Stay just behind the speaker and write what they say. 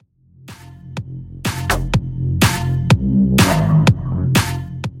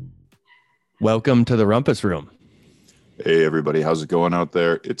Welcome to the Rumpus Room. Hey everybody, how's it going out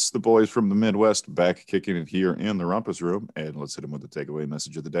there? It's the boys from the Midwest back kicking it here in the Rumpus Room, and let's hit them with the takeaway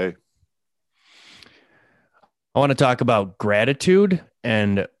message of the day. I want to talk about gratitude.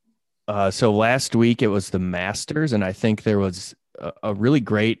 And so last week it was the Masters, and I think there was a really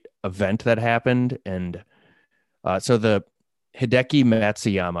great event that happened. And so the Hideki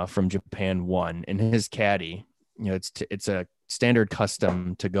Matsuyama from Japan won, and his caddy, it's a standard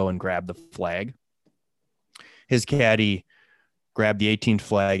custom to go and grab the flag. His caddy grabbed the 18th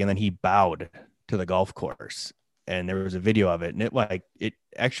flag, and then he bowed to the golf course. And there was a video of it, and it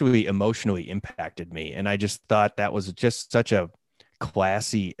actually emotionally impacted me. And I just thought that was just such a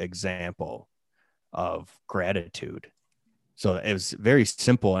classy example of gratitude. So it was very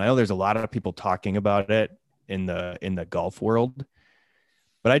simple. And I know there's a lot of people talking about it in the golf world,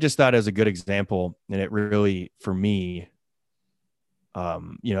 but I just thought it was a good example. And it really, for me,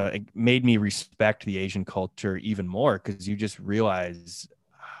 it made me respect the Asian culture even more, because you just realize,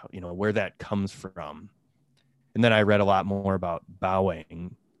 where that comes from. And then I read a lot more about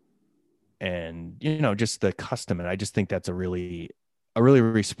bowing and, just the custom. And I just think that's a really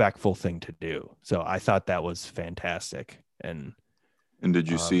respectful thing to do. So I thought that was fantastic. And did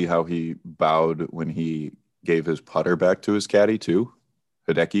you see Um, how he bowed when he gave his putter back to his caddy too?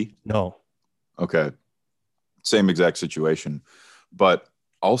 Hideki? no, Okay, same exact situation. But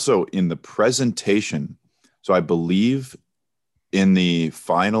also in the presentation, so I believe in the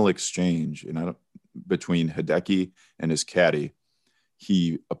final exchange, between Hideki and his caddy,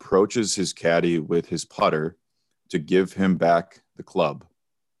 he approaches his caddy with his putter to give him back the club.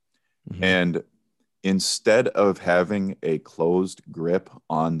 mhm, And instead of having a closed grip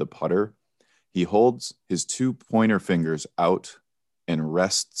on the putter, he holds his two pointer fingers out and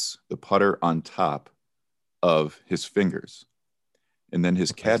rests the putter on top of his fingers. And then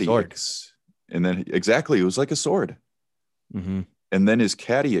his like a caddy, sword. and then exactly, it was like a sword. Hmm. And then his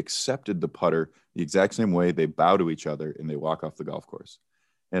caddy accepted the putter the exact same way. They bow to each other and they walk off the golf course.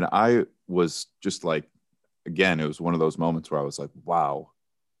 And I was just like, again, it was one of those moments where I was like, wow,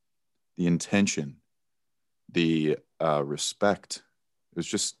 the intention, the respect.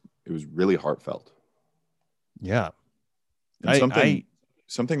 It was really heartfelt Yeah. and I, I,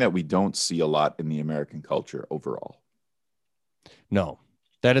 something that we don't see a lot in the American culture overall. no,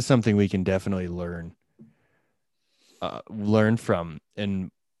 that is something we can definitely learn from.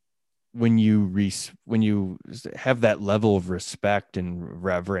 And when you have that level of respect and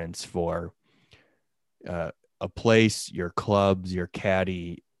reverence for a place, your clubs, your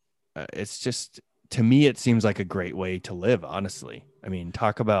caddy, it's just, to me it seems like a great way to live, honestly. I mean,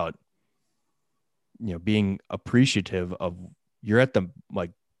 talk about, being appreciative of, you're at the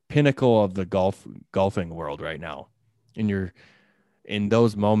like pinnacle of the golfing world right now, and you're in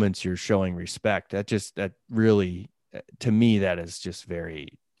those moments you're showing respect. That really, to me, that is just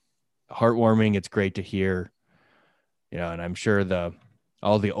very heartwarming. It's great to hear, and I'm sure the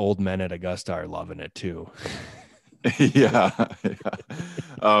all the old men at Augusta are loving it too. Yeah. Yeah.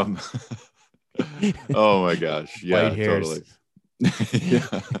 Um, oh my gosh. White Yeah, hairs totally.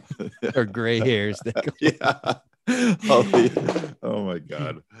 Yeah. or gray hairs that go. Yeah. Oh my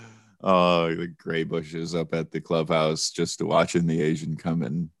God. The gray bushes up at the clubhouse just watching the Asian come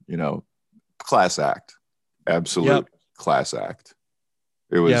in, class act. Absolute Yep. class act.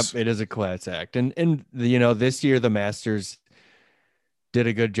 It Yep, was it is a class act. And this year the Masters did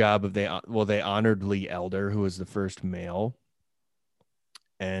a good job of, they honored Lee Elder, who was the first male,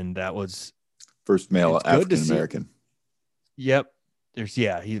 and that was, first male it's good to African see. American. Yep. He's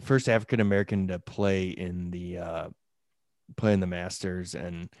the first African American to play in the Masters,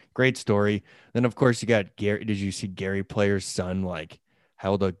 and great story. Then of course you got Gary. Did you see Gary Player's son like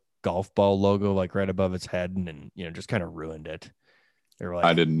held a golf ball logo like right above his head, and just kind of ruined it. Or I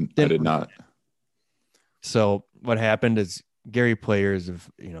like didn't. I didn't did not. So what happened is, Gary Players,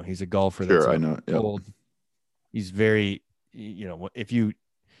 of he's a golfer that's Sure, I know. Yep. old. He's very, if you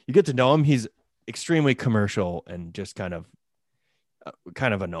get to know him, he's extremely commercial and just kind of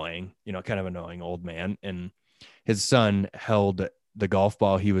annoying, kind of annoying old man. And his son held the golf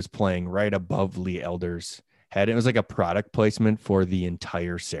ball he was playing right above Lee Elder's head. It was like a product placement for the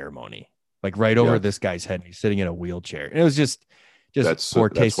entire ceremony, like right over Yeah. this guy's head. He's sitting in a wheelchair, and it was just poor That's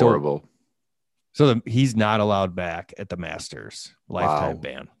taste. So horrible. he's not allowed back at the Masters, lifetime Wow.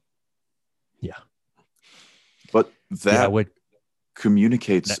 ban. Yeah, But yeah. that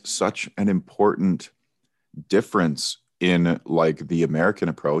communicates such an important difference in like the American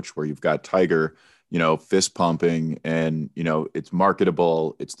approach where you've got Tiger, fist pumping and, it's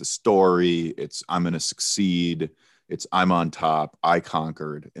marketable. It's the story. It's I'm going to succeed. It's I'm on top. I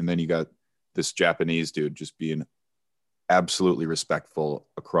conquered. And then you got this Japanese dude just being absolutely respectful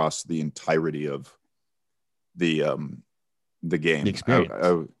across the entirety of the game. The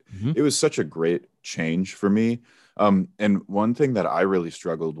experience. It was such a great change for me. And one thing that I really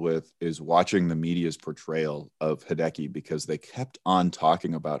struggled with is watching the media's portrayal of Hideki, because they kept on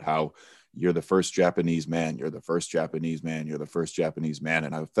talking about how you're the first Japanese man, you're the first Japanese man, you're the first Japanese man.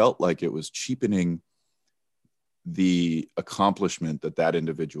 And I felt like it was cheapening the accomplishment that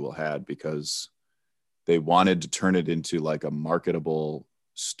individual had, because they wanted to turn it into like a marketable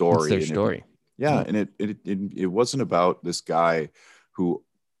story. It's their story. And it wasn't about this guy who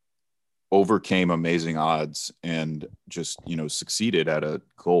overcame amazing odds and just, succeeded at a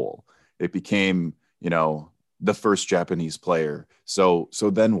goal. It became, the first Japanese player. So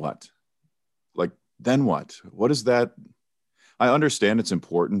then what? Like, then what? What is that? I understand it's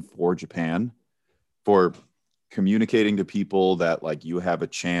important for Japan, for communicating to people that like you have a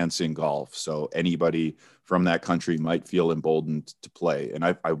chance in golf. So anybody from that country might feel emboldened to play. And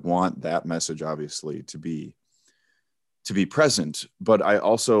I want that message obviously to be present, but I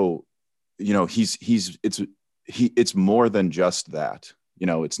also, it's more than just that.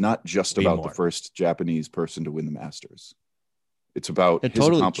 It's not just about the first Japanese person to win the Masters. It's about it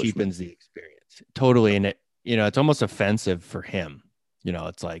totally cheapens the experience. Totally. And it's almost offensive for him.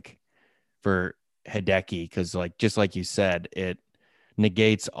 It's like for Hideki, because like, just like you said, it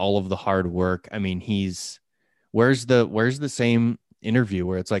negates all of the hard work. I mean, where's the same interview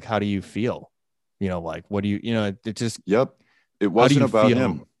where it's like, how do you feel? Like, what do you, it just, yep. It wasn't about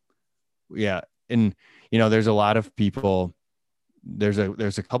him. Yeah. And, there's a lot of people, there's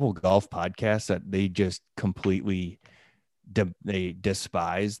a couple golf podcasts that they just completely, they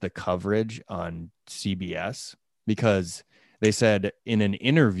despise the coverage on CBS, because they said in an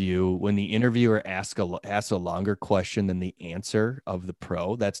interview, when the interviewer asks a longer question than the answer of the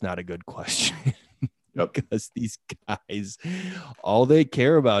pro, that's not a good question. Yep. Because these guys, all they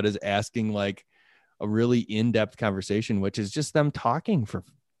care about is asking like a really in-depth conversation, which is just them talking for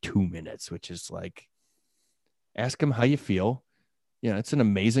 2 minutes, which is like, ask him how you feel. It's an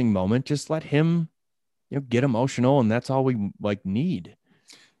amazing moment. Just let him, get emotional, and that's all we like need.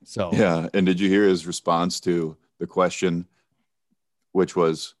 So yeah. And did you hear his response to the question, which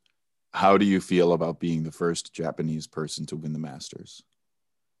was, how do you feel about being the first Japanese person to win the Masters?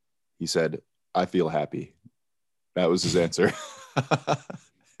 He said, I feel happy. That was his answer.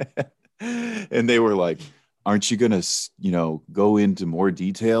 And they were like, aren't you going to, go into more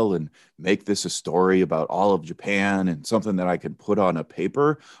detail and make this a story about all of Japan and something that I can put on a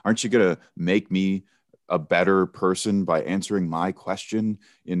paper? Aren't you going to make me a better person by answering my question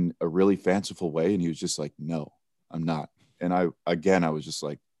in a really fanciful way? And he was just like, no, I'm not. And I was just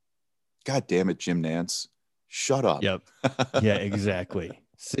like, God damn it, Jim Nantz, shut up. Yep. Yeah, exactly.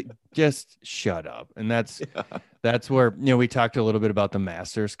 Just shut up. And that's where, we talked a little bit about the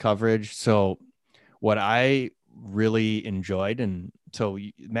Masters coverage. So what I really enjoyed, and so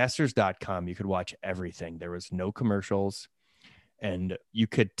masters.com, you could watch everything. There was no commercials, and you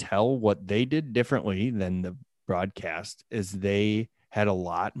could tell what they did differently than the broadcast is they had a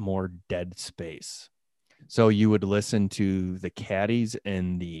lot more dead space. So you would listen to the caddies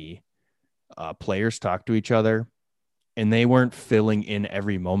and the players talk to each other, and they weren't filling in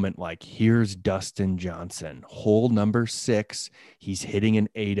every moment. Like, here's Dustin Johnson, hole number 6. He's hitting an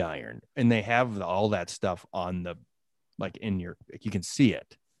 8-iron. And they have all that stuff on the, like in your, you can see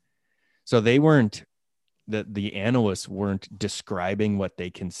it. So they weren't, the analysts weren't describing what they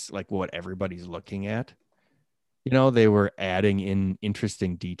can, like what everybody's looking at. They were adding in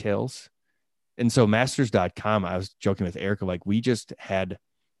interesting details. And so masters.com, I was joking with Erica, like we had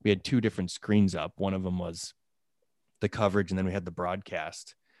 2 different screens up. One of them was the coverage, and then we had the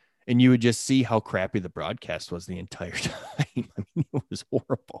broadcast, and you would just see how crappy the broadcast was the entire time. I mean, it was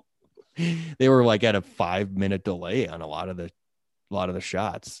horrible. They were like at a 5-minute delay on a lot of the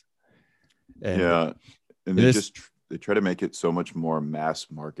shots. And yeah. And they try to make it so much more mass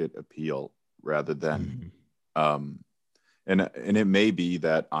market appeal rather than, and it may be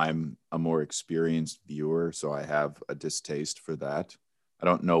that I'm a more experienced viewer, so I have a distaste for that. I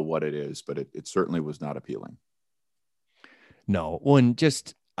don't know what it is, but it certainly was not appealing. No, well, and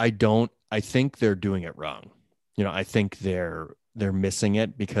just I think they're doing it wrong. I think they're missing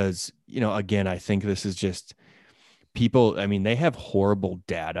it because, again, I think this is just people. I mean, they have horrible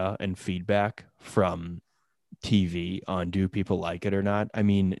data and feedback from TV on do people like it or not. I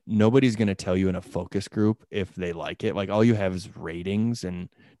mean, nobody's going to tell you in a focus group if they like it. Like, all you have is ratings and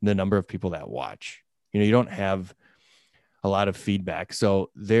the number of people that watch. You don't have a lot of feedback. So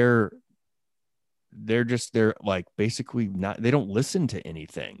they're like basically not, they don't listen to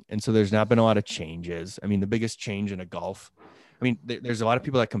anything. And so there's not been a lot of changes. I mean, the biggest change in a golf, I mean, there's a lot of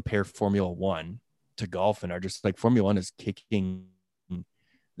people that compare Formula One to golf and are just like, Formula One is kicking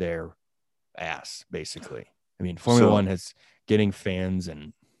their ass, basically. I mean, Formula So One is getting fans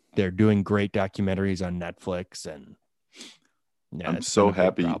and they're doing great documentaries on Netflix. And yeah, I'm it's been so a big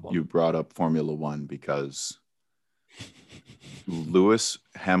happy problem. you brought up Formula One because Lewis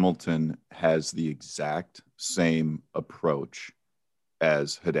Hamilton has the exact same approach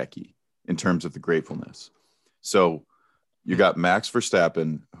as Hideki in terms of the gratefulness. So you got Max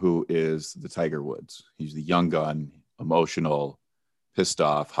Verstappen, who is the Tiger Woods. He's the young gun, emotional, pissed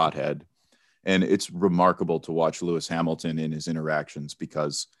off, hothead. And it's remarkable to watch Lewis Hamilton in his interactions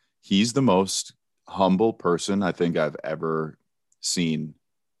because he's the most humble person I think I've ever seen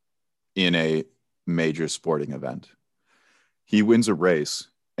in a major sporting event. He wins a race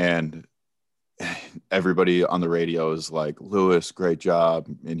and everybody on the radio is like, Lewis, great job.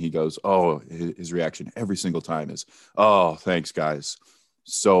 And he goes, oh, his reaction every single time is, oh, thanks, guys.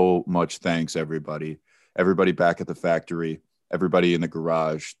 So much thanks, everybody. Everybody back at the factory, everybody in the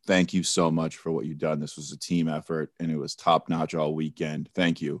garage. Thank you so much for what you've done. This was a team effort and it was top notch all weekend.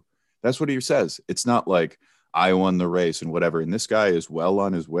 Thank you. That's what he says. It's not like I won the race and whatever. And this guy is well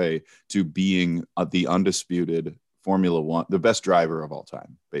on his way to being the undisputed Formula One, the best driver of all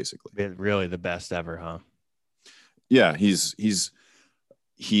time, basically. Really the best ever, huh? Yeah, he's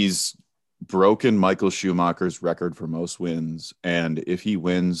broken Michael Schumacher's record for most wins, and if he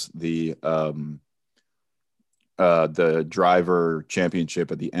wins the driver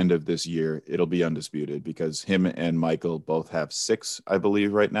championship at the end of this year, it'll be undisputed because him and Michael both have 6, I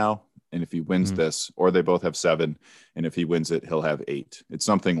believe, right now. And if he wins this, or they both have 7, and if he wins it, he'll have 8. It's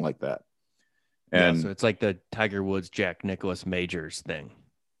something like that. And yeah, so it's like the Tiger Woods, Jack Nicklaus majors thing.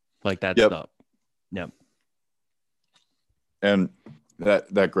 Like that yep. stuff. Yep. And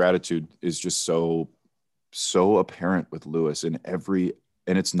that gratitude is just so apparent with Lewis in every,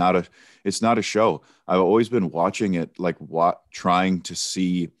 and it's not a show. I've always been watching it, like trying to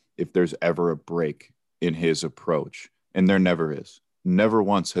see if there's ever a break in his approach. And there never is. Never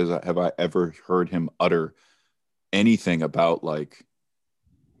once have I ever heard him utter anything about like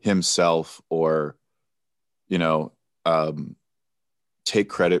himself or, take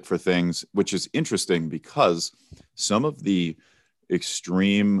credit for things, which is interesting because some of the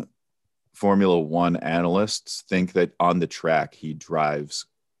extreme Formula One analysts think that on the track he drives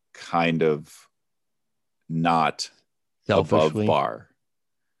kind of not Selfishly. above bar.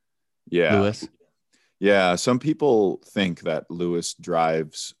 Yeah. Lewis. Yeah. Some people think that Lewis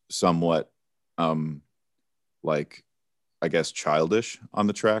drives somewhat like, I guess, childish on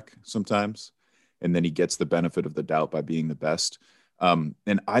the track sometimes. And then he gets the benefit of the doubt by being the best. And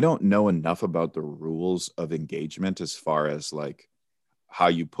I don't know enough about the rules of engagement as far as like how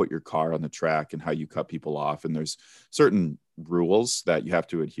you put your car on the track and how you cut people off. And there's certain rules that you have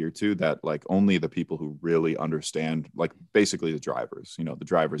to adhere to that like only the people who really understand, like basically the drivers, the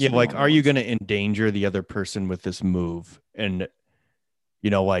drivers. Yeah. Like, are you going to endanger the other person with this move? And,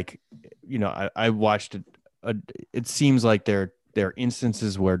 I watched it. It seems like there are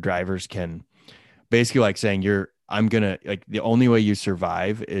instances where drivers can basically like saying I'm going to like, the only way you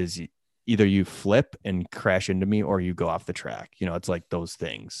survive is either you flip and crash into me or you go off the track. It's like those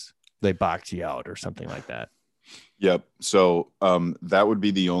things, they box you out or something like that. Yep. So that would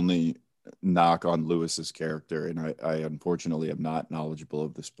be the only knock on Lewis's character. And I unfortunately am not knowledgeable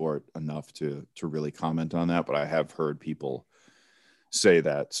of the sport enough to really comment on that, but I have heard people say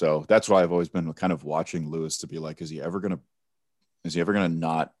that. So that's why I've always been kind of watching Lewis to be like, is he ever going to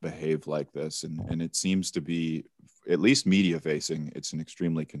not behave like this? And it seems to be, at least media facing, it's an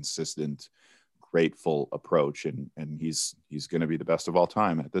extremely consistent, grateful approach. And he's going to be the best of all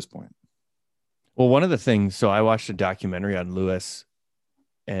time at this point. Well, one of the things, so I watched a documentary on Lewis,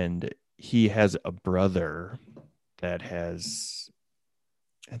 and he has a brother that has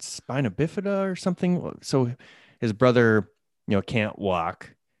spina bifida or something. So his brother, can't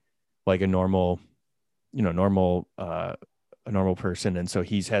walk like a normal person. And so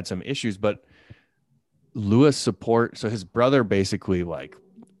he's had some issues, but Lewis so his brother basically like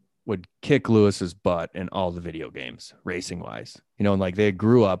would kick Lewis's butt in all the video games, racing wise, and like they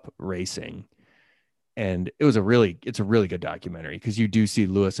grew up racing. And it's a really good documentary because you do see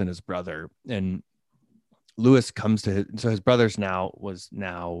Lewis and his brother, and Lewis comes to his brother's was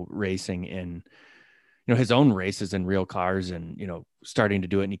now racing in, his own races in real cars and, starting to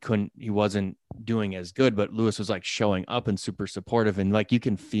do it. And he wasn't doing as good, but Lewis was like showing up and super supportive. And like, you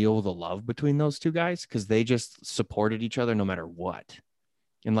can feel the love between those two guys because they just supported each other no matter what.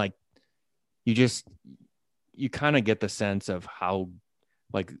 And like, you just, you kind of get the sense of how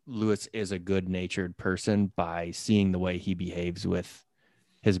like Lewis is a good natured person by seeing the way he behaves with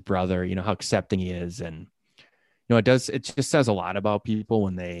his brother, how accepting he is. And, it just says a lot about people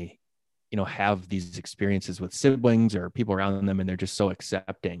when they, have these experiences with siblings or people around them and they're just so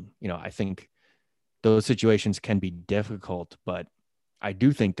accepting. I think those situations can be difficult, but I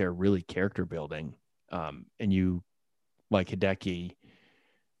do think they're really character building. And you, like Hideki,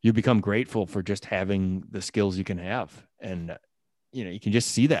 you become grateful for just having the skills you can have. And, you can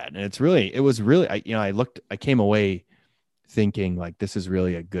just see that. And it was really, I came away thinking like, this is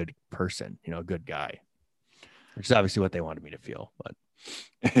really a good person, a good guy, which is obviously what they wanted me to feel, but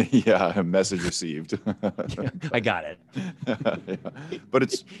Yeah, message received. I got it. Yeah.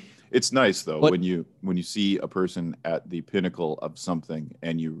 But it's nice though But when you see a person at the pinnacle of something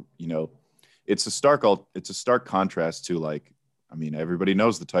and it's a stark contrast to like, I mean, everybody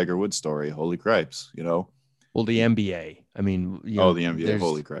knows the Tiger Woods story. Holy cripes. well, the NBA, I mean, Oh, the NBA,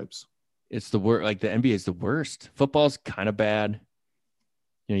 holy cripes. it's the worst. Like the NBA is the worst. Football's kind of bad.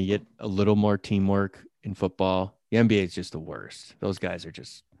 You get a little more teamwork in football. The NBA is just the worst. Those guys are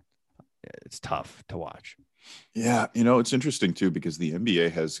just, it's tough to watch. Yeah, it's interesting too because the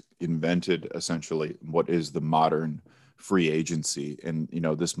NBA has invented essentially what is the modern free agency and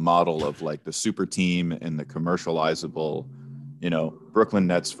this model of like the super team and the commercializable, Brooklyn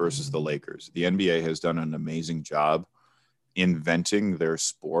Nets versus the Lakers. The NBA has done an amazing job inventing their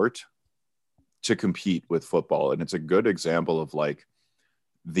sport to compete with football and it's a good example of like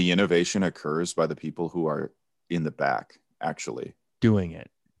the innovation occurs by the people who are in the back actually Doing it,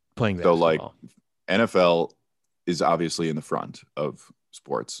 playing so like basketball. NFL is obviously in the front of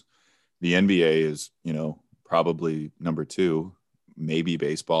sports. The NBA is, probably number two, maybe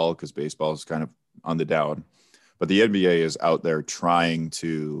baseball, because baseball is kind of on the down. But the NBA is out there trying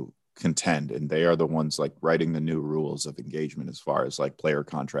to contend, and they are the ones like writing the new rules of engagement as far as like player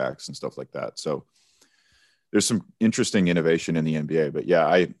contracts and stuff like that. So there's some interesting innovation in the NBA. But yeah,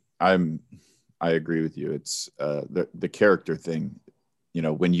 I agree with you. It's the character thing.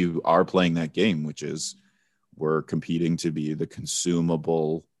 When you are playing that game, which is we're competing to be the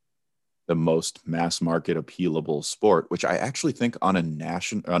consumable, the most mass market appealable sport, which I actually think on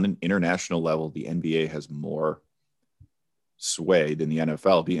an international level, the NBA has more sway than the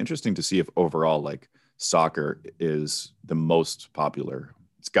NFL. It'd be interesting to see if overall like soccer is the most popular.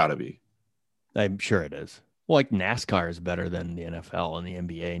 It's got to be. I'm sure it is. Well, like NASCAR is better than the NFL and the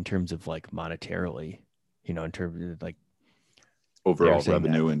NBA in terms of like monetarily, in terms of like they're Overall saying that.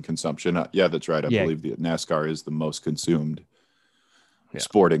 revenue and consumption. Yeah, that's right. I Yeah. believe the NASCAR is the most consumed Yeah.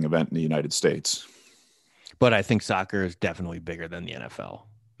 sporting event in the United States. But I think soccer is definitely bigger than the NFL.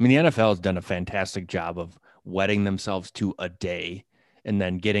 I mean, the NFL has done a fantastic job of wedding themselves to a day and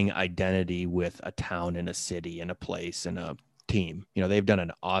then getting identity with a town and a city and a place and a team. They've done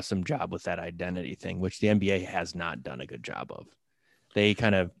an awesome job with that identity thing, which the NBA has not done a good job of.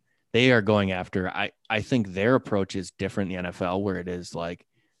 They are going after, I think their approach is different in the NFL where it is like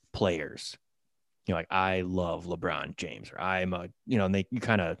players, like I love LeBron James or I'm a, and they, you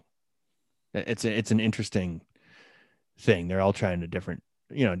kind of, it's an interesting thing. They're all trying a different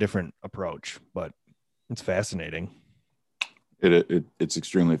approach, but it's fascinating. It's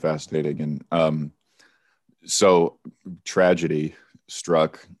extremely fascinating. And so tragedy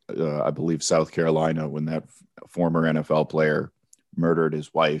struck, I believe, South Carolina when that former NFL player murdered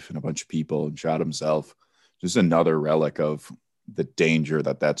his wife and a bunch of people and shot himself. Just another relic of the danger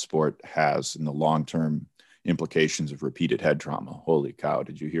that sport has and the long-term implications of repeated head trauma. Holy cow.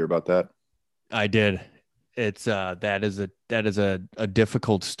 Did you hear about that? I did. It's that is a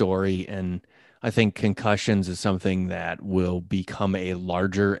difficult story. And I think concussions is something that will become a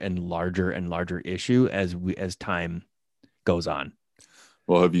larger and larger and larger issue as time goes on.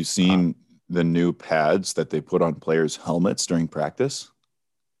 Well, have you Uh, seen the new pads that they put on players' helmets during practice?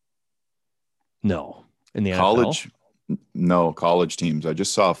 no, in the NFL. College, no, college teams. I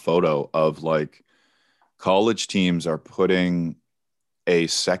just saw a photo of like college teams are putting a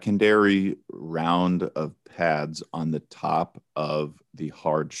secondary round of pads on the top of the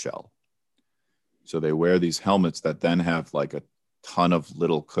hard shell. So they wear these helmets that then have like a ton of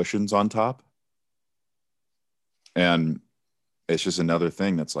little cushions on top. And it's just another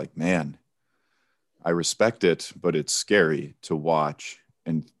thing that's like, man, I respect it, but it's scary to watch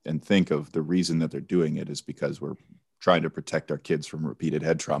and think of the reason that they're doing it is because we're trying to protect our kids from repeated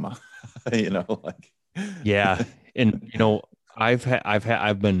head trauma. Like Yeah, and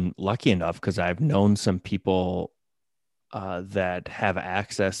I've been lucky enough because I've known some people that have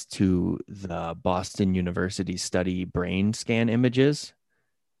access to the Boston University study brain scan images.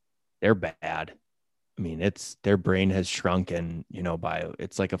 they're bad. I mean, their brain has shrunken,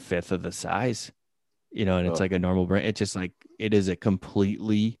 it's like a fifth of the size, and it's Oh, like a normal brain. It's just like, it is a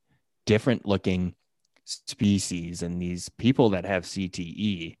completely different looking species. And these people that have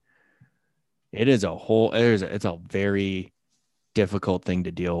CTE, it's a very difficult thing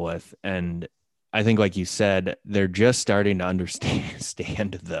to deal with. And I think, like you said, they're just starting to understand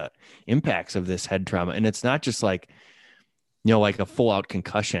the impacts of this head trauma. And it's not just like, like a full out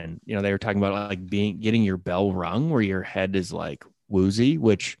concussion. They were talking about like getting your bell rung where your head is like woozy,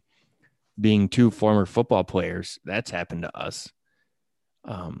 which, being two former football players, that's happened to us.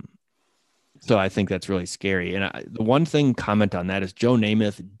 Um, so I think that's really scary. And the one thing comment on that is Joe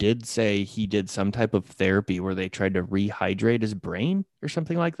Namath did say he did some type of therapy where they tried to rehydrate his brain or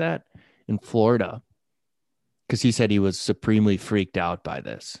something like that in Florida. Because he said he was supremely freaked out by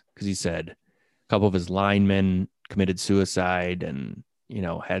this. Because he said a couple of his linemen committed suicide and,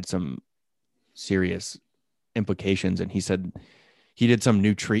 had some serious implications. And he said he did some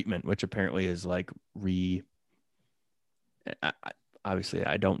new treatment, which apparently is like obviously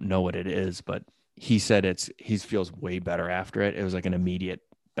I don't know what it is, but he said he feels way better after it. It was like an immediate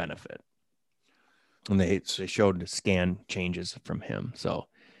benefit. And they showed scan changes from him. So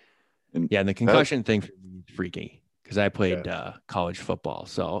and yeah, and the that, concussion thing for me is freaky because I played yeah. college football.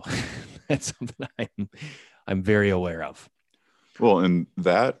 So that's something I'm very aware of. Well, and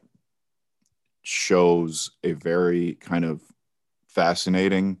that shows a very kind of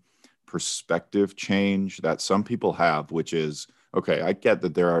fascinating perspective change that some people have, which is, okay, I get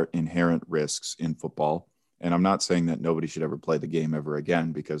that there are inherent risks in football. And I'm not saying that nobody should ever play the game ever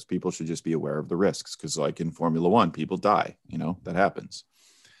again, because people should just be aware of the risks. Because, like in Formula One, people die, that happens.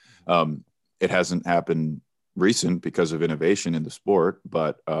 It hasn't happened recent because of innovation in the sport,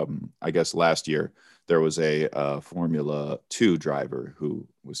 but I guess last year there was a Formula Two driver who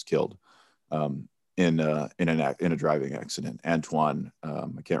was killed in a driving accident. Antoine,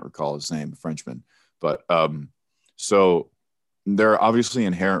 I can't recall his name, a Frenchman, but so there are obviously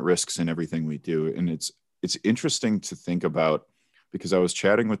inherent risks in everything we do, and it's interesting to think about, because I was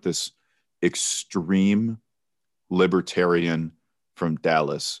chatting with this extreme libertarian from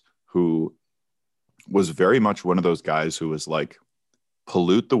Dallas who was very much one of those guys who was like,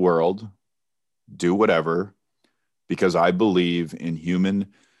 pollute the world, do whatever, because I believe in human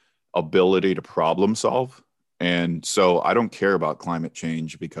ability to problem solve. And so I don't care about climate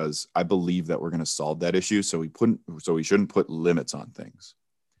change because I believe that we're going to solve that issue. So we shouldn't put limits on things.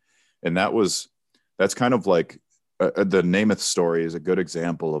 And that's kind of like the Namath story is a good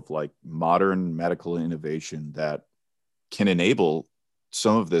example of like modern medical innovation that can enable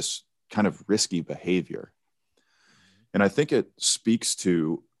some of this kind of risky behavior. And I think it speaks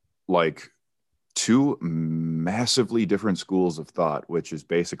to like two massively different schools of thought, which is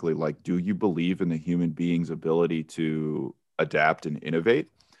basically like, do you believe in the human being's ability to adapt and innovate?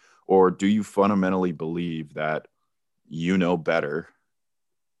 Or do you fundamentally believe that you know better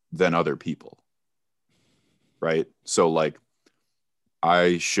than other people? Right? So like,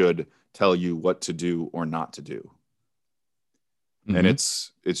 I should tell you what to do or not to do. Mm-hmm. And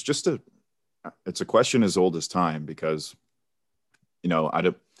it's just it's a question as old as time, because,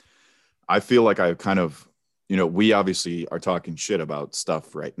 I feel like I kind of, we obviously are talking shit about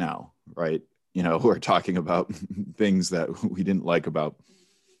stuff right now, right? We're talking about things that we didn't like about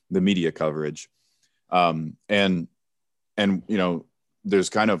the media coverage. And there's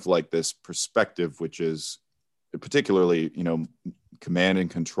kind of like this perspective, which is particularly, command and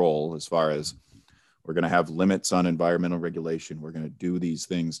control, as far as we're going to have limits on environmental regulation. We're going to do these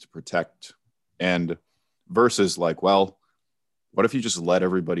things to protect, and versus like, well, what if you just let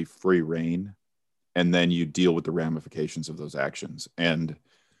everybody free rein and then you deal with the ramifications of those actions? And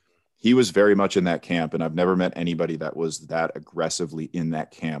he was very much in that camp. And I've never met anybody that was that aggressively in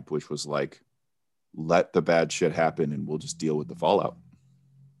that camp, which was like, let the bad shit happen and we'll just deal with the fallout.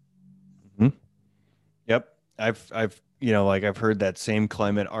 Mm-hmm. Yep. I've heard that same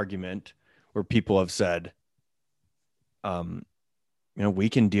climate argument where people have said, we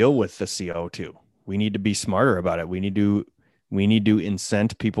can deal with the CO2. We need to be smarter about it. We need to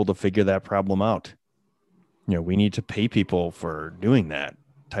incent people to figure that problem out. We need to pay people for doing that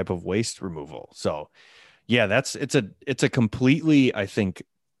type of waste removal. So yeah, it's a completely, I think,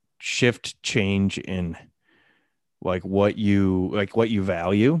 change in like what you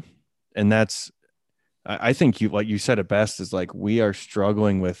value. And that's, I think what you said it best is like, we are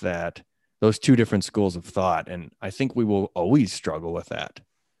struggling with those two different schools of thought. And I think we will always struggle with that.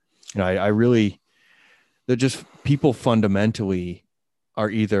 I really, they're just, people fundamentally are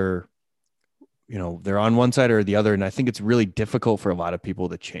either, they're on one side or the other. And I think it's really difficult for a lot of people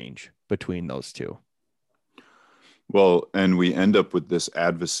to change between those two. Well, and we end up with this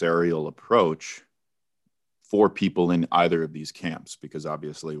adversarial approach for people in either of these camps, because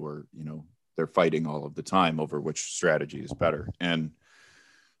obviously they're fighting all of the time over which strategy is better. And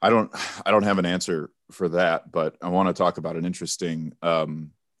I don't have an answer for that, but I want to talk about an interesting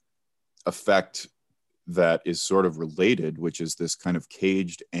effect that is sort of related, which is this kind of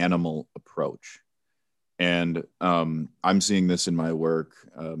caged animal approach. And I'm seeing this in my work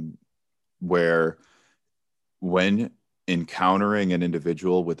where when encountering an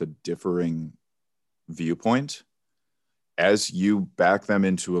individual with a differing viewpoint, as you back them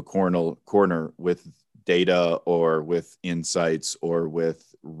into a corner with data or with insights or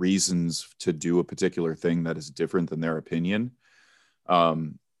with reasons to do a particular thing that is different than their opinion,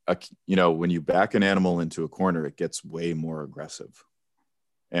 when you back an animal into a corner, it gets way more aggressive.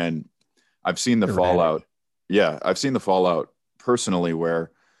 And I've seen the fallout. Yeah, I've seen the fallout personally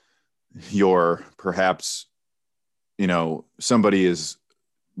where you're perhaps, somebody is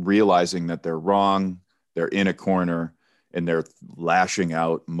realizing that they're wrong, they're in a corner, and they're lashing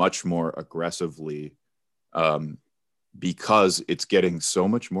out much more aggressively because it's getting so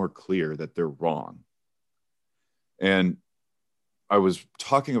much more clear that they're wrong. And I was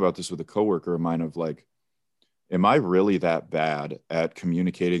talking about this with a coworker of mine of like, am I really that bad at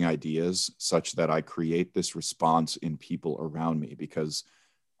communicating ideas such that I create this response in people around me? Because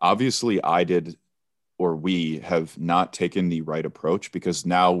obviously I did, or we have not taken the right approach, because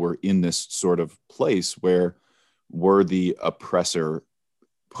now we're in this sort of place where we're the oppressor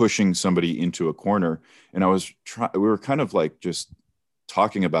pushing somebody into a corner. And we were kind of like just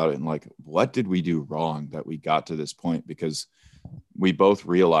talking about it and like, what did we do wrong that we got to this point? Because we both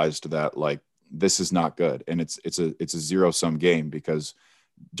realized that like, this is not good. And it's a zero-sum game, because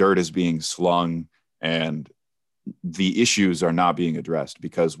dirt is being slung and the issues are not being addressed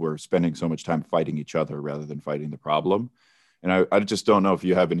because we're spending so much time fighting each other rather than fighting the problem. And I just don't know if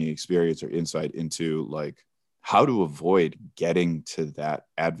you have any experience or insight into like how to avoid getting to that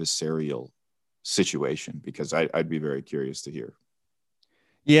adversarial situation, because I'd be very curious to hear.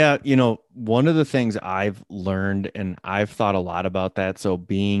 Yeah, one of the things I've learned, and I've thought a lot about that. So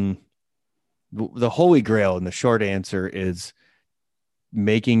being the holy grail, and the short answer is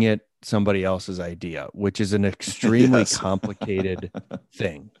making it somebody else's idea, which is an extremely complicated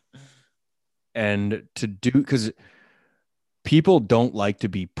thing. And to do, because people don't like to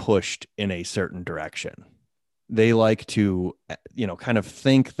be pushed in a certain direction. They like to, kind of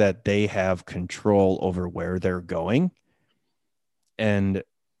think that they have control over where they're going. And,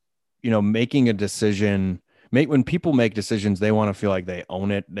 making a decision, when people make decisions, they want to feel like they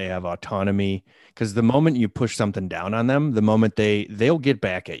own it. They have autonomy, because the moment you push something down on them, the moment they'll get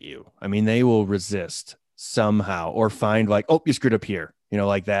back at you. I mean, they will resist somehow or find like, oh, you screwed up here,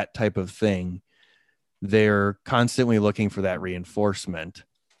 like that type of thing. They're constantly looking for that reinforcement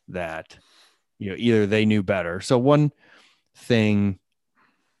that, either they knew better. So one thing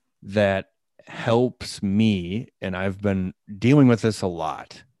that helps me, and I've been dealing with this a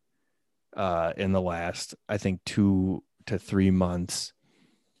lot in the last, I think 2 to 3 months,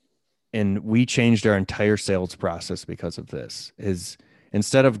 and we changed our entire sales process because of this, is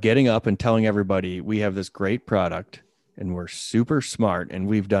instead of getting up and telling everybody we have this great product and we're super smart and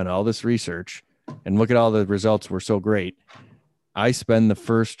we've done all this research and look at all the results, we're so great, I spend the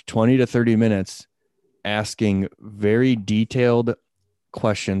first 20 to 30 minutes asking very detailed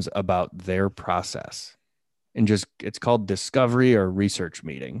questions about their process. And it's called discovery or research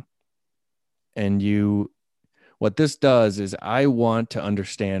meeting. And what this does is I want to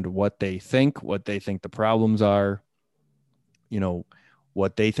understand what they think the problems are,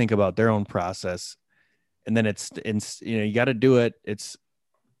 what they think about their own process. And then it's you got to do it. It's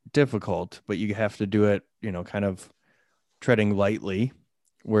difficult, but you have to do it, kind of treading lightly,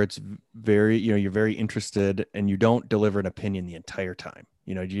 where it's very, you're very interested and you don't deliver an opinion the entire time.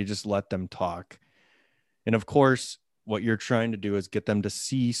 You just let them talk. And of course, what you're trying to do is get them to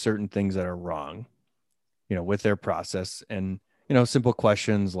see certain things that are wrong, with their process. And, simple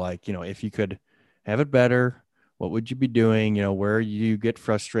questions like, if you could have it better, what would you be doing? Where you get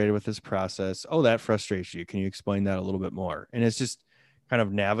frustrated with this process. Oh, that frustrates you. Can you explain that a little bit more? And it's just kind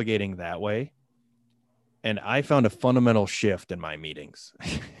of navigating that way. And I found a fundamental shift in my meetings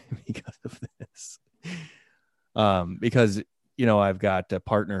because of this. Because, I've got a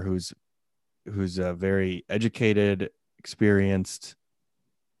partner who's very educated, experienced,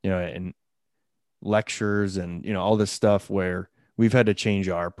 in lectures and, all this stuff, where we've had to change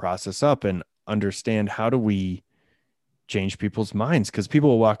our process up and understand how do we change people's minds, because people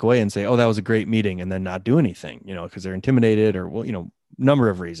will walk away and say, oh, that was a great meeting, and then not do anything, because they're intimidated or, well, number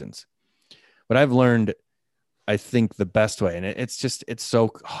of reasons. But I've learned, I think, the best way, and it's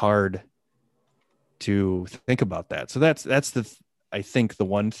so hard to think about that. So that's I think the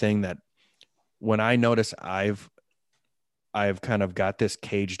one thing that when I notice I've kind of got this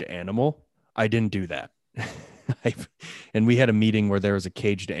caged animal, I didn't do that. And we had a meeting where there was a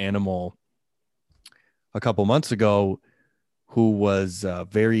caged animal a couple months ago who was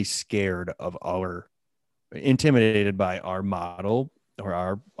very scared of intimidated by our model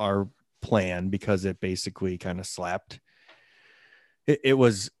or our plan, because it basically kind of slapped. It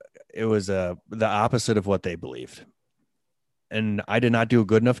was the opposite of what they believed. And I did not do a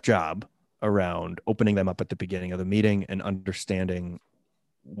good enough job around opening them up at the beginning of the meeting and understanding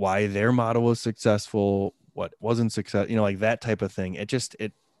why their model was successful, what wasn't success, like that type of thing.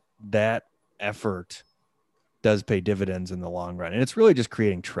 That effort does pay dividends in the long run. And it's really just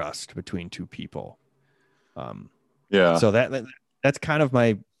creating trust between two people. So that's kind of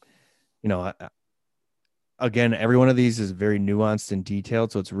my, again, every one of these is very nuanced and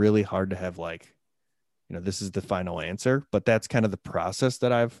detailed. So it's really hard to have like, this is the final answer, but that's kind of the process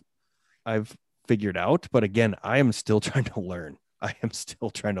that I've figured out. But again, I am still trying to learn. It's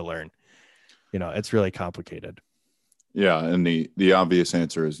really complicated. Yeah. And the obvious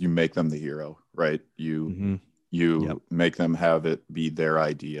answer is you make them the hero, right? You make them have it be their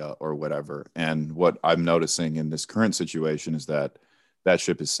idea or whatever. And what I'm noticing in this current situation is that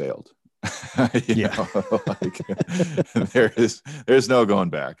ship has sailed. There's no going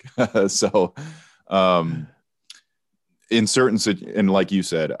back. So, in certain, and like you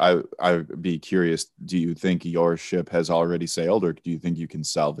said, I'd be curious, do you think your ship has already sailed, or do you think you can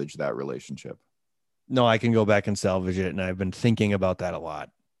salvage that relationship? No, I can go back and salvage it. And I've been thinking about that a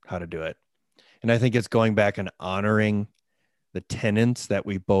lot, how to do it. And I think it's going back and honoring the tenets that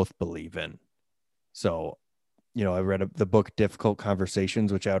we both believe in. So, I read the book Difficult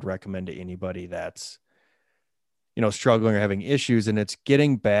Conversations, which I would recommend to anybody that's, struggling or having issues. And it's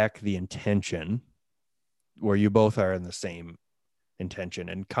getting back the intention where you both are in the same intention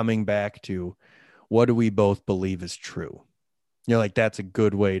and coming back to what do we both believe is true. Like that's a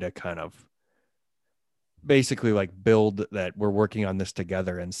good way to kind of basically like build that we're working on this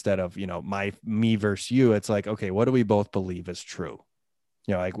together, instead of, me versus you. It's like, okay, what do we both believe is true?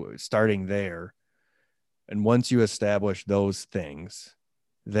 Like starting there. And once you establish those things,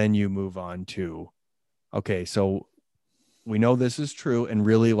 then you move on to, okay, so we know this is true, and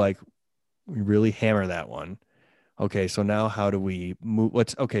really like we really hammer that one. Okay, so now how do we move?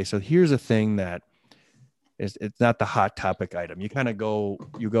 So here's a thing that it's not the hot topic item. You kind of go,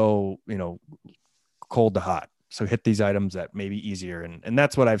 cold to hot. So hit these items that may be easier. And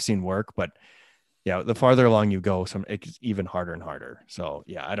that's what I've seen work. But yeah, the farther along you go, it's even harder and harder. So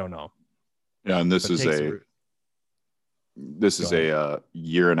yeah, I don't know. Yeah. And this is a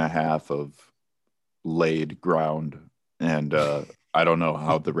year and a half of laid ground. And I don't know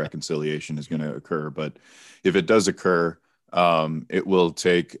how the reconciliation is going to occur, but if it does occur, it will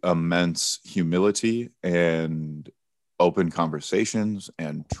take immense humility and open conversations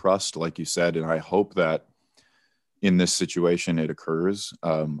and trust, like you said. And I hope that in this situation it occurs.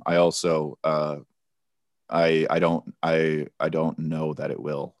 I also, I don't know that it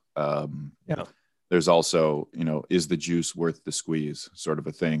will. There's also, is the juice worth the squeeze, sort of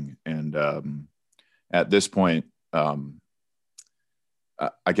a thing. And at this point, I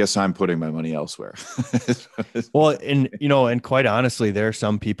guess I'm putting my money elsewhere. Well, and quite honestly, there are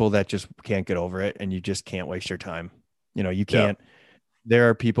some people that just can't get over it, and you just can't waste your time. You can't. Yeah. There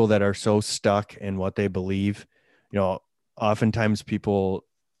are people that are so stuck in what they believe. Oftentimes people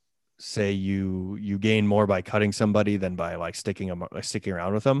say you gain more by cutting somebody than by like sticking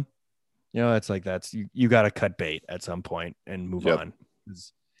around with them. It's like you got to cut bait at some point and move on.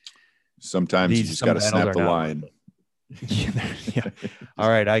 Sometimes you just got to snap the line. Yeah. All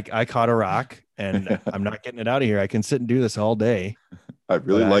right. I caught a rock and I'm not getting it out of here. I can sit and do this all day. I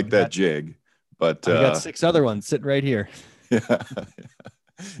really like that jig, but I got 6 other ones sitting right here. Yeah.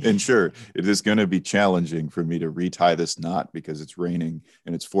 And sure, it is going to be challenging for me to retie this knot because it's raining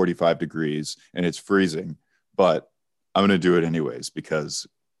and it's 45 degrees and it's freezing, but I'm going to do it anyways because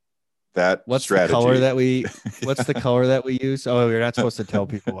what's strategy. What's the color that we use? Oh, you're not supposed to tell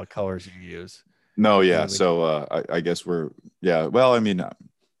people what colors you use. No. Yeah. So I guess well, I mean,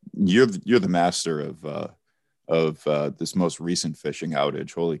 you're the master of this most recent fishing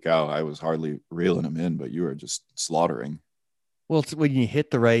outage. Holy cow. I was hardly reeling them in, but you were just slaughtering. Well, it's when you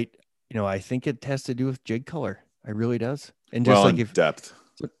hit the right, I think it has to do with jig color. It really does. And just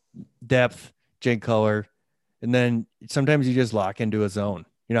depth, jig color, And then sometimes you just lock into a zone.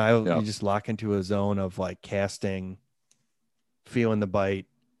 Yeah, You just lock into a zone of like casting, feeling the bite,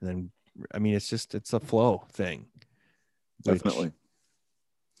 and then I mean it's a flow thing, which definitely.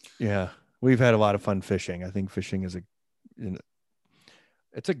 yeah, we've had a lot of fun fishing. I think fishing is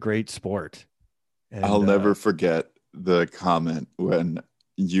it's a great sport. I'll And never forget the comment when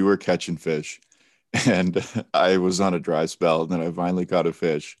you were catching fish and I was on a dry spell and then I finally caught a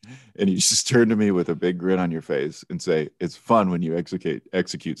fish and you just turned to me with a big grin on your face and say, "It's fun when you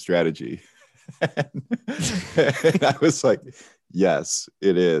execute strategy." And I was like, "Yes,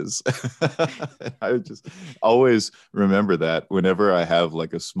 it is." I just always remember that whenever I have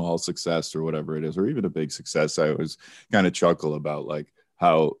like a small success or whatever it is, or even a big success, I always kind of chuckle about like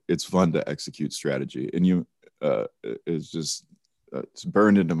how it's fun to execute strategy. And you is just it's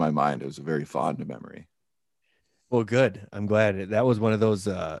burned into my mind as a very fond memory. well, good. I'm glad that was one of those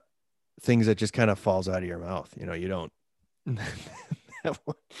things that just kind of falls out of your mouth. You don't.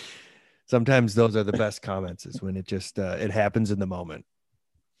 Sometimes those are the best comments is when it just it happens in the moment.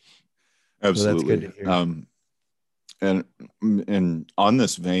 So that's good Absolutely. to hear. And on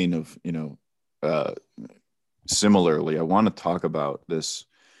this vein of uh, similarly, I want to talk about this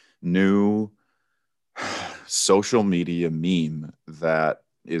new social media meme that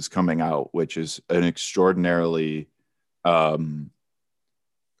is coming out, which is an extraordinarily, um,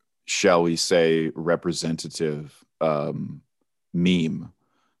 shall we say, representative meme,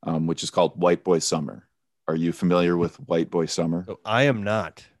 which is called White Boy Summer. Are you familiar with White Boy Summer? So I am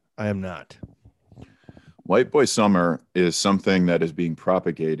not. I am not. White Boy Summer is something that is being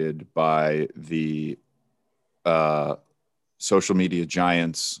propagated by the uh, social media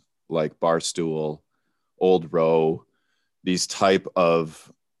giants like Barstool, Old Row, these type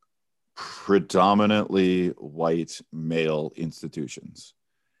of predominantly white male institutions.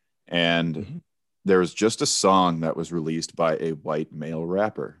 And Mhm. there's just a song that was released by a white male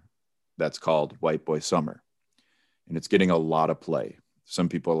rapper that's called White Boy Summer. And it's getting a lot of play. Some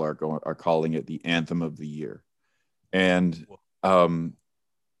people are calling it the anthem of the year. And um,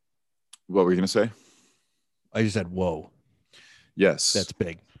 what were you going to say? I just said, whoa, Yes, that's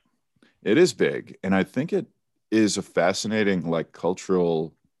big. it is big. And I think it is a fascinating, like,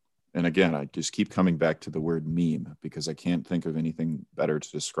 cultural. And again, I just keep coming back to the word meme because I can't think of anything better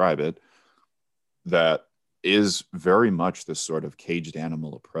to describe it that is very much this sort of caged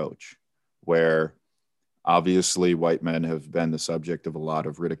animal approach where obviously white men have been the subject of a lot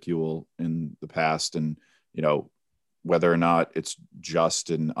of ridicule in the past. And, you know, whether or not it's just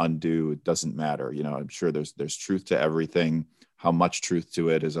and undue, it doesn't matter. I'm sure there's truth to everything. How much truth to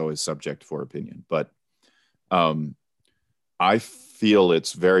it is always subject for opinion. But um, I feel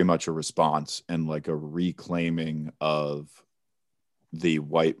it's very much a response and like a reclaiming of the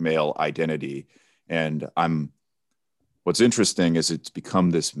white male identity. And what's interesting is it's become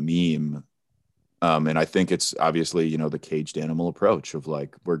this meme. And I think it's obviously, the caged animal approach of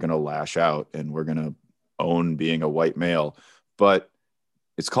like, we're going to lash out and we're going to own being a white male, but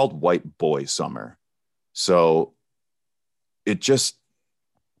it's called White Boy Summer. So it just,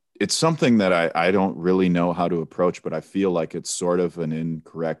 it's something that I don't really know how to approach, but I feel like it's sort of an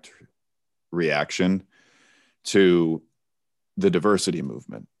incorrect reaction to the diversity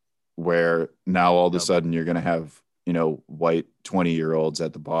movement, where now all of a Yep. sudden you're going to have, white 20-year-olds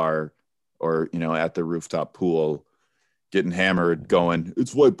at the bar or, at the rooftop pool getting hammered going,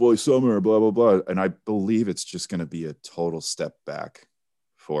 "It's White Boy Summer, blah, blah, blah." And I believe it's just going to be a total step back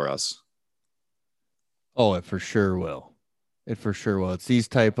for us. Oh, it for sure will. It for sure will. It's these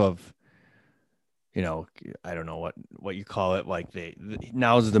type of, I don't know what you call it. Like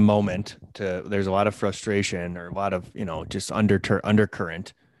now's the moment to. There's a lot of frustration or a lot of just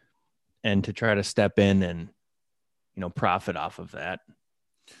undercurrent, and to try to step in and profit off of that.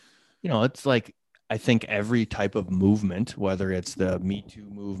 It's like I think every type of movement, whether it's the Me Too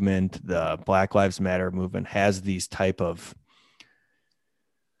movement, the Black Lives Matter movement, has these type of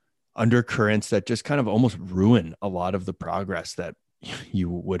undercurrents that just kind of almost ruin a lot of the progress that you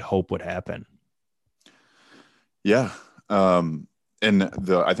would hope would happen. Yeah. Um, and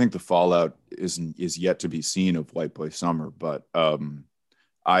I think the fallout is yet to be seen of White Boy Summer, but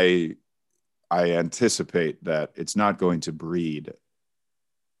I I anticipate that it's not going to breed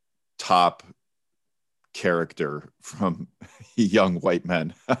top character from young white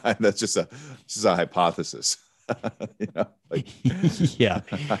men. That's just a hypothesis. Like, Yeah.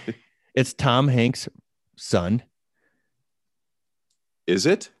 It's Tom Hanks' son. is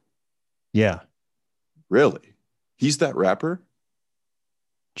it Yeah. really? He's that rapper?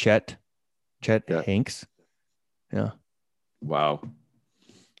 Chet. Chet Yeah. Hanks. Yeah. Wow.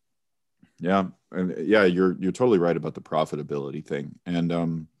 Yeah. and yeah, you're totally right about the profitability thing.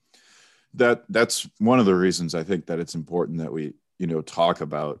 And that's one of the reasons I think that it's important that we, talk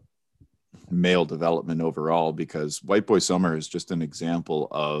about male development overall, because White Boy Summer is just an example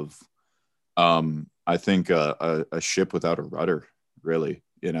of, I think, a ship without a rudder, really.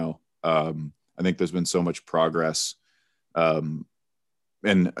 I think there's been so much progress. And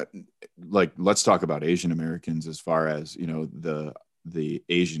like, let's talk about Asian Americans as far as, the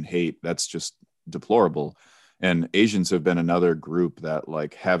Asian hate. That's just deplorable. And Asians have been another group that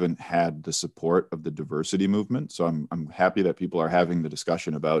like haven't had the support of the diversity movement. So I'm happy that people are having the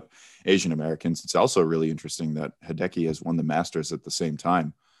discussion about Asian Americans. It's also really interesting that Hideki has won the Masters at the same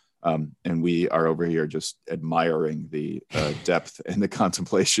time. And we are over here just admiring the depth and the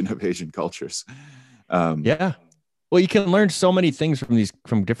contemplation of Asian cultures. Yeah. Well, you can learn so many things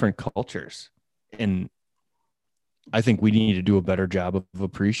from different cultures. And I think we need to do a better job of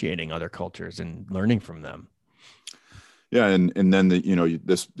appreciating other cultures and learning from them. Yeah, and then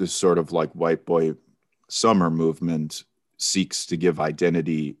this sort of like White Boy Summer movement seeks to give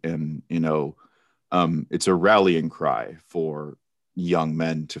identity, and it's a rallying cry for young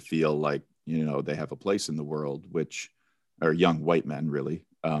men to feel like they have a place in the world, which are young white men, really,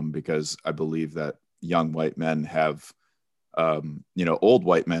 because I believe that young white men have, old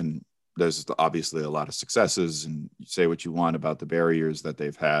white men. There's obviously a lot of successes, and you say what you want about the barriers that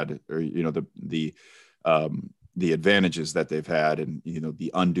they've had, or the advantages that they've had, and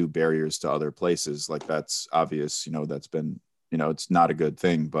the undue barriers to other places. Like, that's obvious. That's been, it's not a good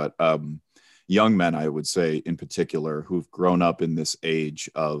thing. But young men, I would say in particular, who've grown up in this age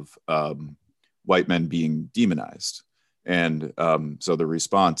of white men being demonized. And so the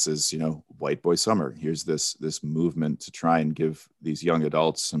response is, White Boy Summer. Here's this movement to try and give these young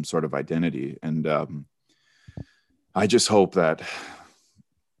adults some sort of identity. And I just hope that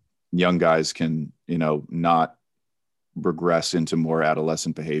young guys can, not regress into more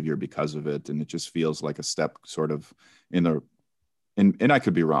adolescent behavior because of it. And it just feels like a step sort of and I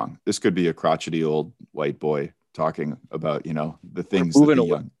could be wrong. This could be a crotchety old white boy talking about, the things that the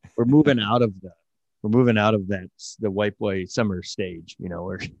young. We're moving out of the White Boy Summer stage.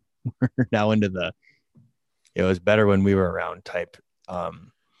 We're now into it was better when we were around type.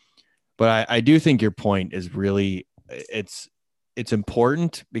 But I do think your point is really, it's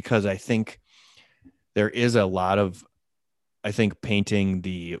important, because I think there is a lot of, painting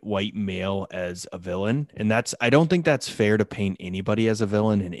the white male as a villain. And I don't think that's fair to paint anybody as a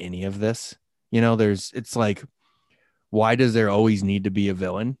villain in any of this. It's like, why does there always need to be a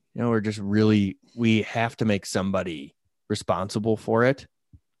villain? We have to make somebody responsible for it.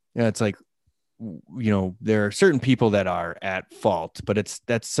 It's like, there are certain people that are at fault, but it's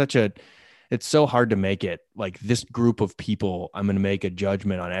so hard to make it like this group of people, I'm going to make a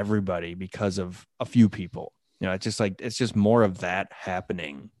judgment on everybody because of a few people. It's just like, it's just more of that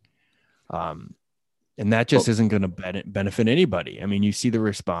happening. And that just isn't going to benefit anybody. I mean, you see the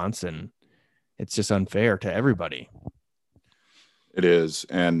response, and it's just unfair to everybody. It is.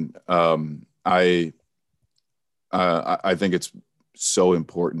 And I think it's so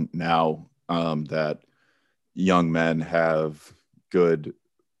important now that young men have good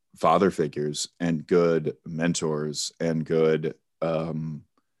father figures and good mentors and good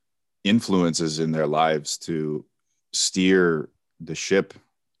influences in their lives to steer the ship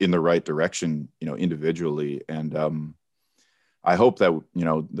in the right direction, individually. And I hope that,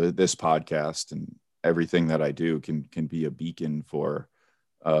 this podcast and everything that I do can be a beacon for,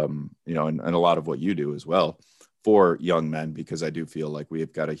 and a lot of what you do as well for young men, because I do feel like we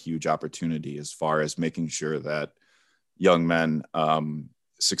have got a huge opportunity as far as making sure that young men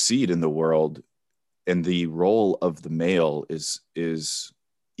succeed in the world. And the role of the male is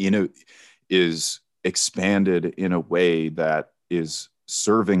expanded in a way that is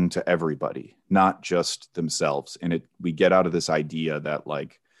serving to everybody, not just themselves. And we get out of this idea that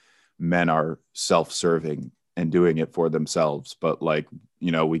like men are self-serving and doing it for themselves. But like,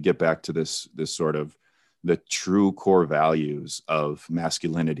 we get back to this sort of the true core values of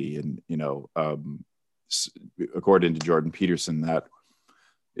masculinity. And, according to Jordan Peterson, that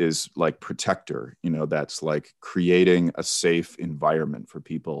is like protector, that's like creating a safe environment for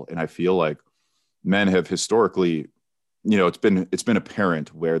people. And I feel like men have historically, it's been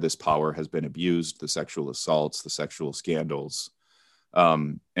apparent where this power has been abused, the sexual assaults, the sexual scandals.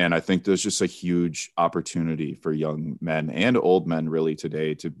 And I think there's just a huge opportunity for young men and old men really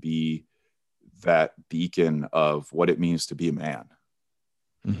today to be that beacon of what it means to be a man.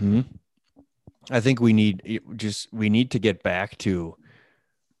 Mm-hmm. I think we need to get back to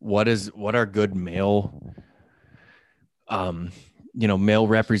what are good male male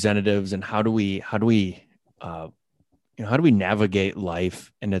representatives, and uh, how do we navigate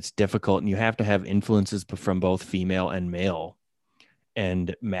life? And it's difficult, and you have to have influences from both female and male,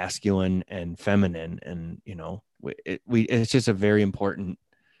 and masculine and feminine. And, it's just a very important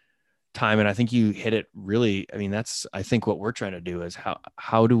time. And I think you hit it really. I mean, I think what we're trying to do is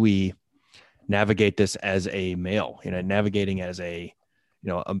how do we navigate this as a male, navigating as a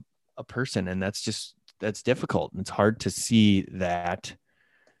person. And that's difficult. And it's hard to see that.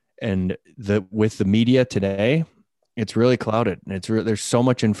 And with the media today, it's really clouded, and there's so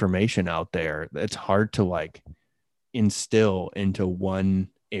much information out there. It's hard to like instill into one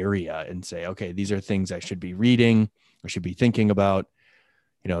area and say, okay, these are things I should be reading, I should be thinking about.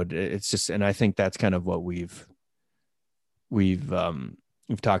 It's just, and I think that's kind of what we've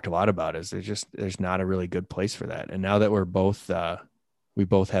talked a lot about, is there's not a really good place for that. And now that we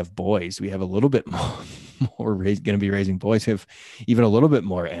both have boys, we have a little bit more going to be raising boys, who have even a little bit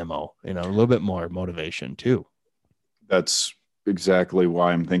more ammo, a little bit more motivation too. That's exactly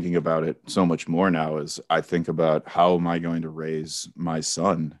why I'm thinking about it so much more now. Is I think about, how am I going to raise my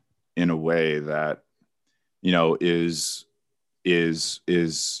son in a way that, is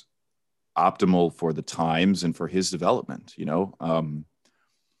optimal for the times and for his development, and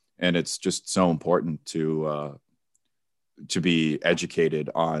it's just so important to be educated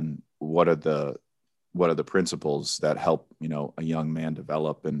on what are the principles that help, a young man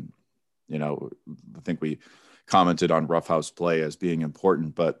develop. And, I think we commented on roughhouse play as being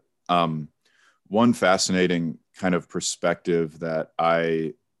important, but one fascinating kind of perspective that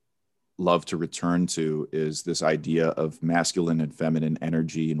I love to return to is this idea of masculine and feminine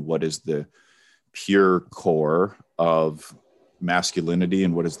energy, and what is the pure core of masculinity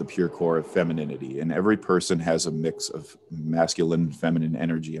and what is the pure core of femininity. And every person has a mix of masculine and feminine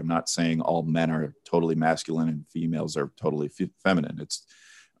energy. I'm not saying all men are totally masculine and females are totally feminine. It's,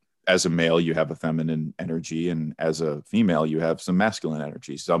 as a male, you have a feminine energy, and as a female, you have some masculine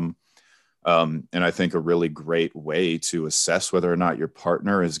energy. And I think a really great way to assess whether or not your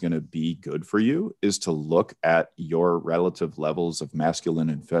partner is going to be good for you is to look at your relative levels of masculine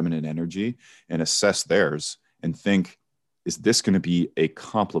and feminine energy and assess theirs and think, is this going to be a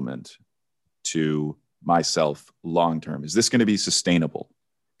complement to myself long term? Is this going to be sustainable?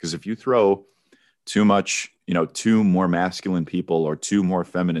 Because if you throw too much, two more masculine people or two more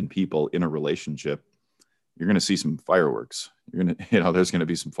feminine people in a relationship, you're going to see some fireworks. You're going to, there's going to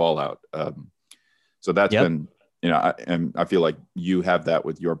be some fallout. So that's been, and I feel like you have that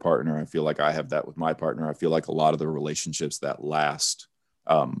with your partner. I feel like I have that with my partner. I feel like a lot of the relationships that last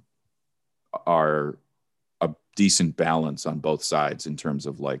are a decent balance on both sides in terms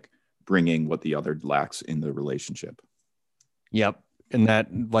of like bringing what the other lacks in the relationship. Yep. And that,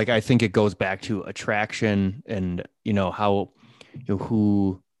 like, I think it goes back to attraction and, how,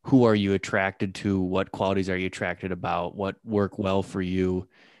 who are you attracted to? What qualities are you attracted about? What work well for you?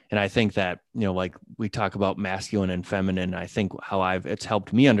 And I think that, like we talk about masculine and feminine, I think how it's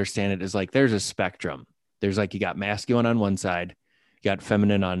helped me understand it is like, there's a spectrum. There's like, you got masculine on one side, you got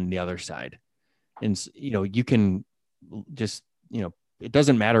feminine on the other side. And, you can just, it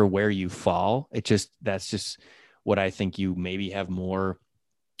doesn't matter where you fall. That's just what I think. You maybe have more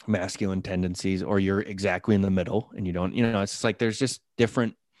masculine tendencies, or you're exactly in the middle and you don't, it's just like, there's just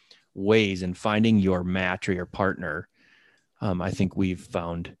different ways in finding your match or your partner. I think we've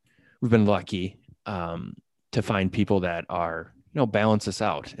been lucky to find people that are, balance us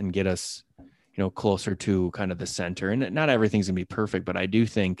out and get us, closer to kind of the center. And not everything's gonna be perfect, but I do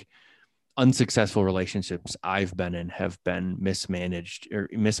think unsuccessful relationships I've been in have been mismanaged or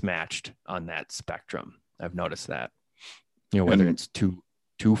mismatched on that spectrum. I've noticed that, whether it's too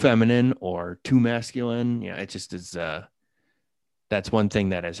feminine or too masculine, it just is, that's one thing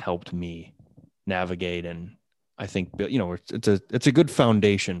that has helped me navigate. And I think, it's a good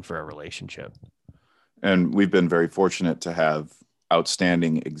foundation for a relationship. And we've been very fortunate to have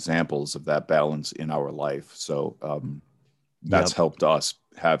outstanding examples of that balance in our life. So that's helped us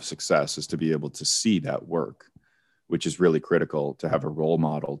have success, is to be able to see that work, which is really critical, to have a role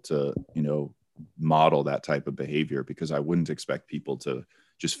model to, model that type of behavior, because I wouldn't expect people to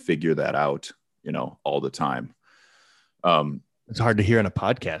just figure that out, all the time. It's hard to hear on a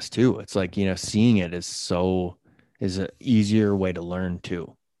podcast too. It's like, seeing it is an easier way to learn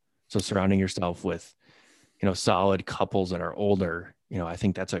too. So surrounding yourself with, solid couples that are older, I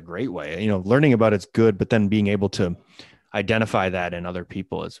think that's a great way. Learning about it's good, but then being able to identify that in other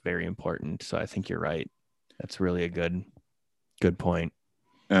people is very important. So I think you're right. That's really a good point.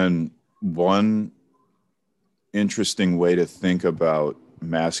 And one interesting way to think about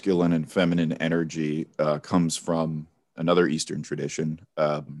masculine and feminine energy comes from another Eastern tradition.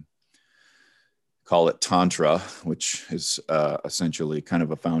 Call it Tantra, which is essentially kind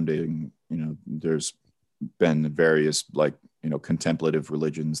of a founding, there's been various contemplative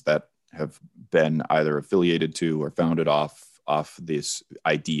religions that have been either affiliated to or founded off this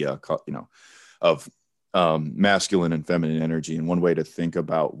idea, of masculine and feminine energy. And one way to think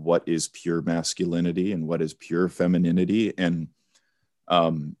about what is pure masculinity and what is pure femininity, and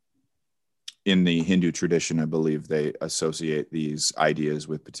in the Hindu tradition, I believe they associate these ideas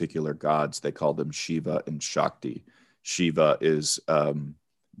with particular gods. They call them Shiva and Shakti. Shiva is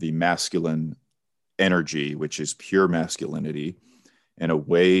the masculine energy, which is pure masculinity. And a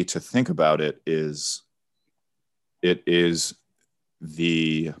way to think about it is the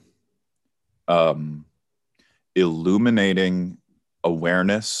illuminating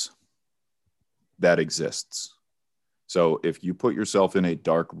awareness that exists. So if you put yourself in a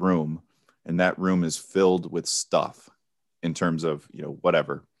dark room and that room is filled with stuff in terms of,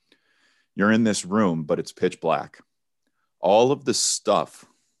 whatever, you're in this room, but it's pitch black. All of the stuff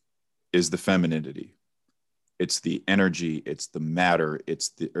is the femininity. It's the energy, it's the matter, it's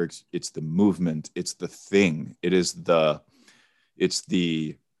the movement, it's the thing. It's the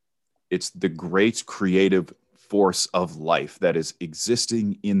great creative force of life that is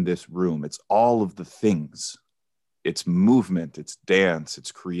existing in this room. It's all of the things. It's movement, it's dance,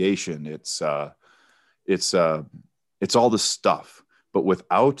 it's creation, it's all the stuff. But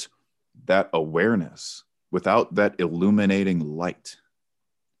without that awareness, without that illuminating light,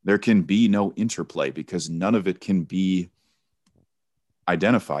 there can be no interplay, because none of it can be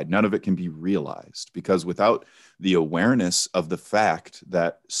identified. None of it can be realized, because without the awareness of the fact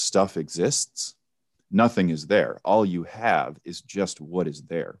that stuff exists, nothing is there. All you have is just what is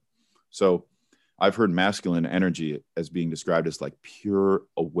there. So I've heard masculine energy as being described as like pure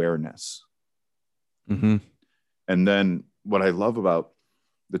awareness. Mm-hmm. And then what I love about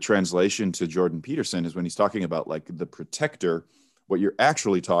the translation to Jordan Peterson is when he's talking about like the protector, what you're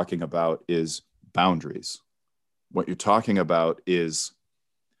actually talking about is boundaries. What you're talking about is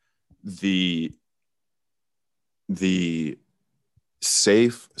the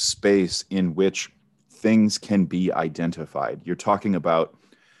safe space in which things can be identified. You're talking about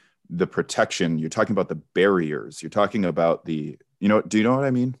the protection. You're talking about the barriers. You're talking about do you know what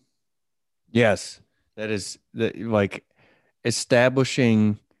I mean? Yes, that is like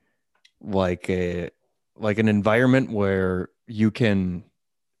establishing like an environment where you can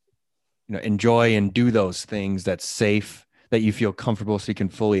enjoy and do those things that's safe, that you feel comfortable, so you can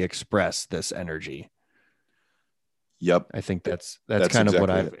fully express this energy. Yep. I think that's kind of exactly what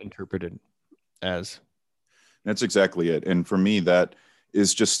I've it. interpreted as. That's exactly it. And for me, that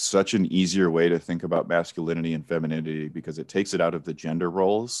is just such an easier way to think about masculinity and femininity, because it takes it out of the gender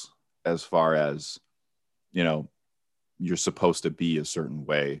roles as far as, you're supposed to be a certain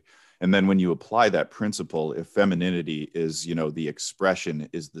way. And then when you apply that principle, if femininity is, the expression,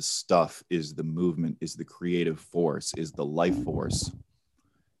 is the stuff, is the movement, is the creative force, is the life force,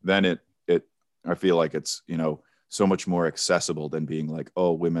 then I feel like it's, so much more accessible than being like,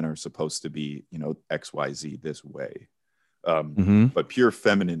 oh, women are supposed to be, XYZ this way. Mm-hmm. But pure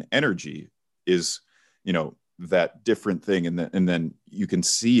feminine energy is, that different thing. And then you can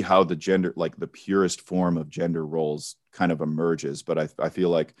see how the gender, like the purest form of gender roles kind of emerges. But I feel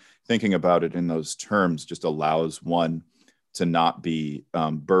like thinking about it in those terms just allows one to not be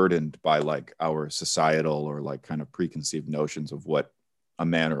burdened by like our societal or like kind of preconceived notions of what a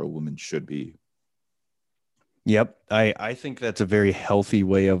man or a woman should be. Yep. I think that's a very healthy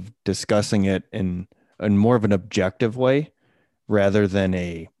way of discussing it in more of an objective way, rather than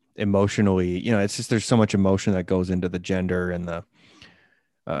a emotionally, it's just, there's so much emotion that goes into the gender and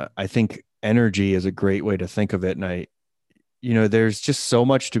I think energy is a great way to think of it. And there's just so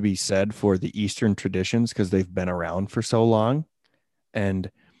much to be said for the Eastern traditions, because they've been around for so long and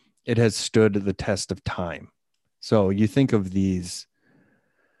it has stood the test of time. So you think of these,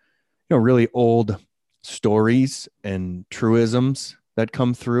 really old stories and truisms that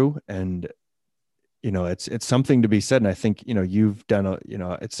come through, and it's something to be said. And I think you've done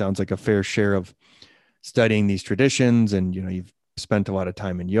it sounds like a fair share of studying these traditions, and you've spent a lot of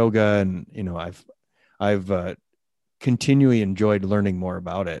time in yoga, and I've continually enjoyed learning more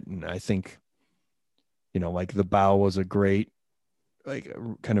about it. And I think like the bow was a great like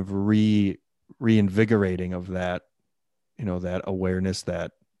kind of reinvigorating of that, that awareness,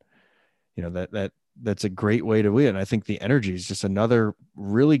 that that's a great way to win. And I think the energy is just another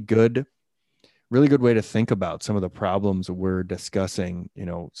really good way to think about some of the problems we're discussing,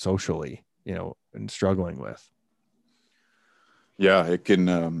 socially, and struggling with. Yeah, it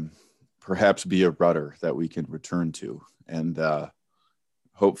can perhaps be a rudder that we can return to. And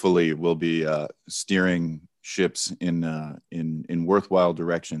hopefully we'll be steering ships in worthwhile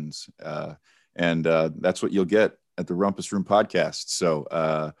directions. And that's what you'll get at the Rumpus Room podcast.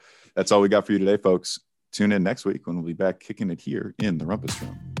 So that's all we got for you today, folks. Tune in next week when we'll be back kicking it here in the Rumpus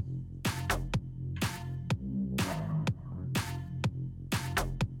Room.